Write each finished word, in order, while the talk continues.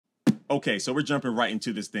Okay, so we're jumping right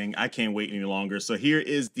into this thing. I can't wait any longer. So here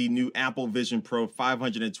is the new Apple Vision Pro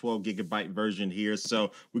 512 gigabyte version here.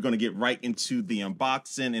 So we're going to get right into the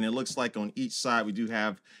unboxing, and it looks like on each side we do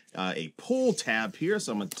have a pull tab here.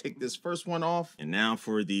 So I'm going to take this first one off, and now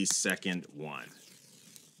for the second one.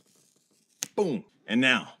 Boom. And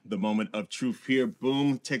now, the moment of truth here.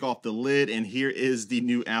 Boom, take off the lid, and here is the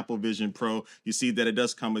new Apple Vision Pro. You see that it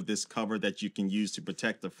does come with this cover that you can use to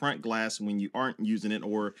protect the front glass when you aren't using it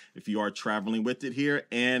or if you are traveling with it here.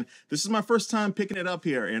 And this is my first time picking it up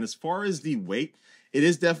here. And as far as the weight, it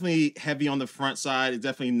is definitely heavy on the front side. It's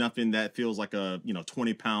definitely nothing that feels like a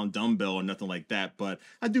 20-pound dumbbell or nothing like that. But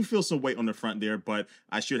I do feel some weight on the front there. But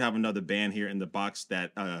I should have another band here in the box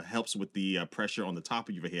that helps with the pressure on the top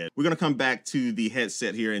of your head. We're gonna come back to the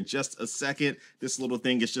headset here in just a second. This little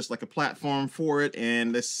thing is just like a platform for it.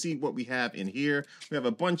 And let's see what we have in here. We have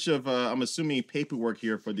a bunch of, I'm assuming, paperwork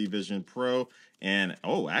here for the Vision Pro. And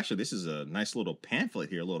oh, actually, this is a nice little pamphlet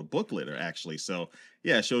here, a little booklet actually. So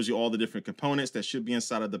yeah, it shows you all the different components that should be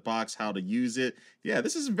inside of the box, how to use it. Yeah,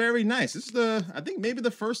 this is very nice. This is I think maybe the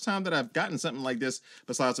first time that I've gotten something like this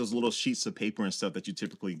besides those little sheets of paper and stuff that you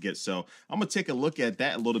typically get. So I'm gonna take a look at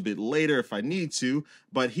that a little bit later if I need to.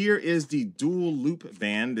 But here is the dual loop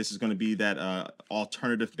band. This is gonna be that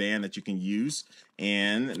alternative band that you can use.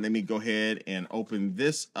 And let me go ahead and open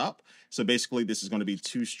this up. So basically this is going to be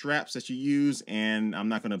two straps that you use, and I'm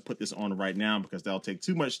not going to put this on right now because that'll take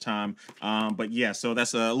too much time. But yeah, so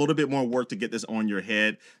that's a little bit more work to get this on your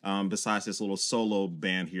head besides this little solo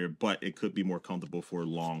band here, but it could be more comfortable for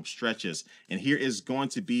long stretches. And here is going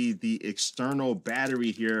to be the external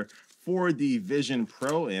battery here for the Vision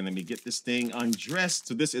Pro. And let me get this thing undressed.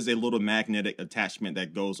 So this is a little magnetic attachment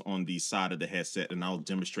that goes on the side of the headset, and I'll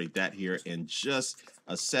demonstrate that here in just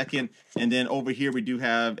a second. And then over here we do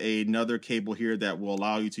have another cable here that will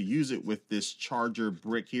allow you to use it with this charger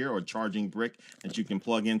brick here, or charging brick that you can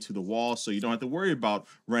plug into the wall, so you don't have to worry about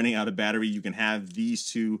running out of battery. You can have these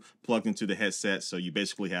two plugged into the headset, so you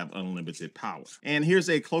basically have unlimited power. And here's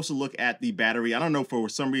a closer look at the battery. I don't know, for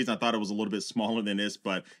some reason I thought it was a little bit smaller than this,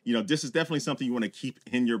 but this is definitely something you want to keep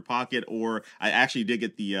in your pocket. Or I actually did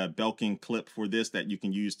get the Belkin clip for this that you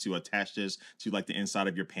can use to attach this to like the inside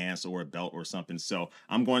of your pants or a belt or something. So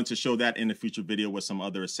I'm going to show that in a future video with some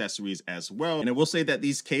other accessories as well. And I will say that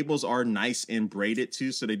these cables are nice and braided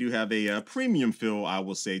too, so they do have a premium feel, I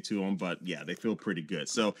will say, to them. But yeah, they feel pretty good.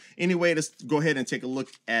 So anyway, let's go ahead and take a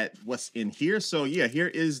look at what's in here. So yeah, here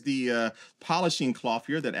is the polishing cloth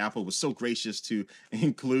here that Apple was so gracious to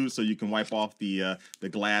include, so you can wipe off the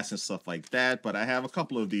glass and stuff like that. But I have a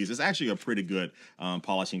couple of these. It's actually a pretty good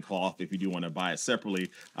polishing cloth if you do want to buy it separately.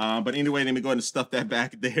 But anyway, let me go ahead and stuff that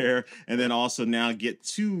back there, and then also now get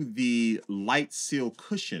to the light seal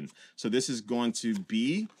cushion. So this is going to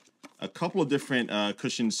be a couple of different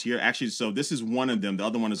cushions here. Actually, so this is one of them. The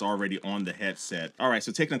other one is already on the headset. All right,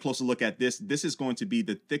 so taking a closer look at this, this is going to be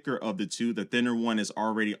the thicker of the two. The thinner one is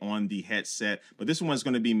already on the headset, but this one is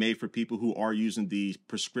going to be made for people who are using the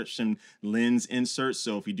prescription lens inserts.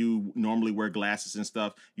 So if you do normally wear glasses and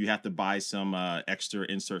stuff, you have to buy some extra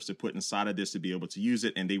inserts to put inside of this to be able to use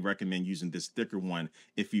it, and they recommend using this thicker one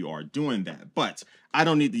if you are doing that. But I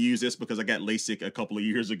don't need to use this because I got LASIK a couple of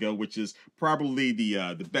years ago, which is probably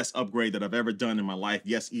the best upgrade that I've ever done in my life.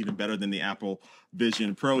 Yes, even better than the Apple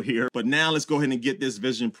Vision Pro here. But now let's go ahead and get this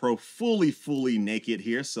Vision Pro fully naked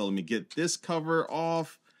here. So let me get this cover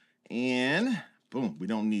off, and boom, we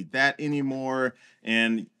don't need that anymore.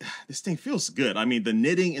 And this thing feels good. I mean, the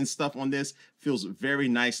knitting and stuff on this feels very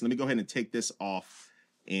nice. Let me go ahead and take this off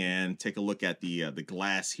and take a look at the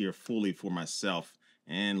glass here fully for myself.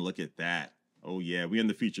 And look at that. Oh yeah, we in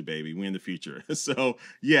the future, baby. We in the future. So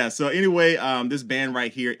yeah, so anyway, this band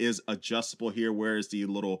right here is adjustable here. Where's the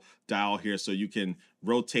little dial here? So you can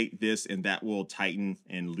rotate this and that will tighten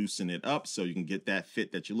and loosen it up so you can get that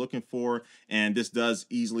fit that you're looking for. And this does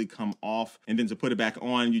easily come off. And then to put it back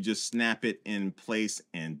on, you just snap it in place,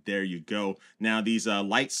 and there you go. Now these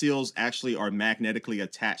light seals actually are magnetically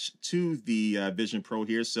attached to the Vision Pro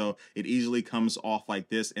here, so it easily comes off like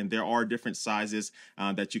this. And there are different sizes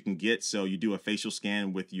that you can get. So you do a facial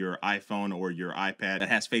scan with your iPhone or your iPad that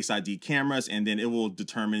has Face ID cameras, and then it will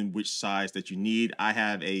determine which size that you need. I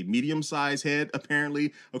have a medium size head, apparently,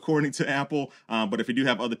 according to Apple. But if you do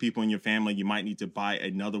have other people in your family, you might need to buy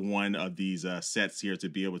another one of these sets here to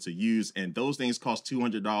be able to use. And those things cost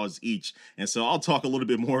 $200 each. And so I'll talk a little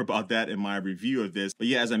bit more about that in my review of this. But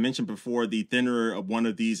yeah, as I mentioned before, the thinner of one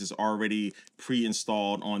of these is already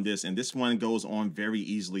pre-installed on this, and this one goes on very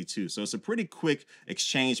easily too. So it's a pretty quick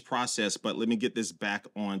exchange process. But let me get this back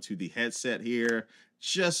onto the headset here.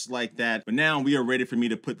 just like that. But now we are ready for me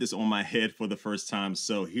to put this on my head for the first time.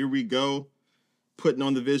 So here we go, putting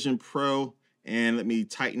on the Vision Pro. And let me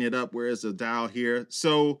tighten it up. Where is the dial here?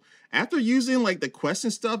 So after using like the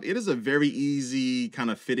question stuff, it is a very easy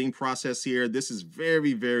kind of fitting process here. This is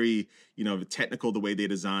very, very, technical the way they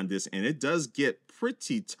designed this, and it does get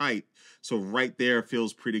pretty tight. So right there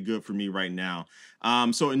feels pretty good for me right now.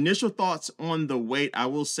 So initial thoughts on the weight, I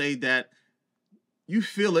will say that you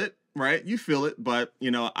feel it. Right? You feel it, but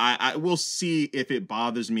I will see if it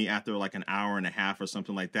bothers me after like an hour and a half or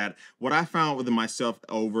something like that. What I found with myself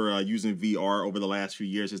over using VR over the last few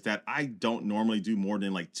years is that I don't normally do more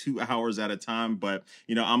than like 2 hours at a time, but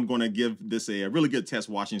I'm going to give this a really good test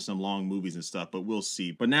watching some long movies and stuff, but we'll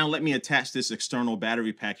see. But now let me attach this external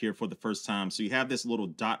battery pack here for the first time. So you have this little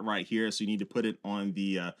dot right here. So you need to put it on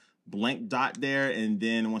the blank dot there. And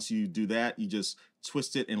then once you do that, you just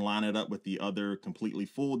twist it and line it up with the other completely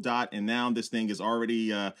full dot. And now this thing is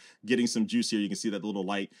already getting some juice here. You can see that little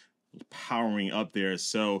light powering up there.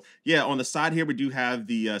 So yeah, on the side here we do have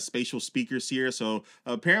the spatial speakers here. So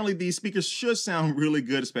apparently these speakers should sound really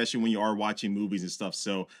good, especially when you are watching movies and stuff.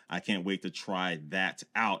 So I can't wait to try that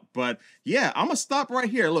out. But yeah, I'm gonna stop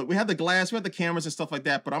right here. Look, we have the glass, we have the cameras and stuff like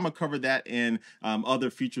that, but I'm gonna cover that in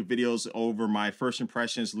other future videos over my first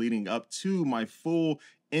impressions leading up to my full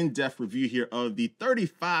in-depth review here of the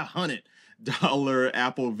 $3,500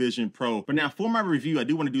 Apple Vision Pro. But now for my review, I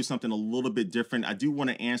do want to do something a little bit different. I do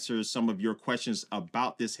want to answer some of your questions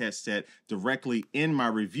about this headset directly in my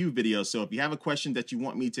review video. So if you have a question that you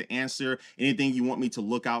want me to answer, anything you want me to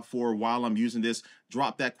look out for while I'm using this,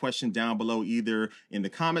 drop that question down below either in the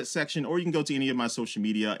comment section, or you can go to any of my social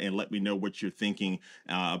media and let me know what you're thinking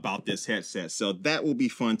about this headset. So that will be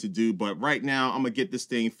fun to do. But right now I'm gonna get this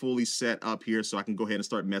thing fully set up here so I can go ahead and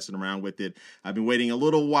start messing around with it. I've been waiting a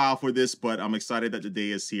little while for this, but I'm excited that the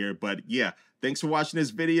day is here. But yeah, thanks for watching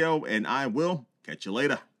this video, and I will catch you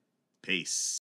later. Peace.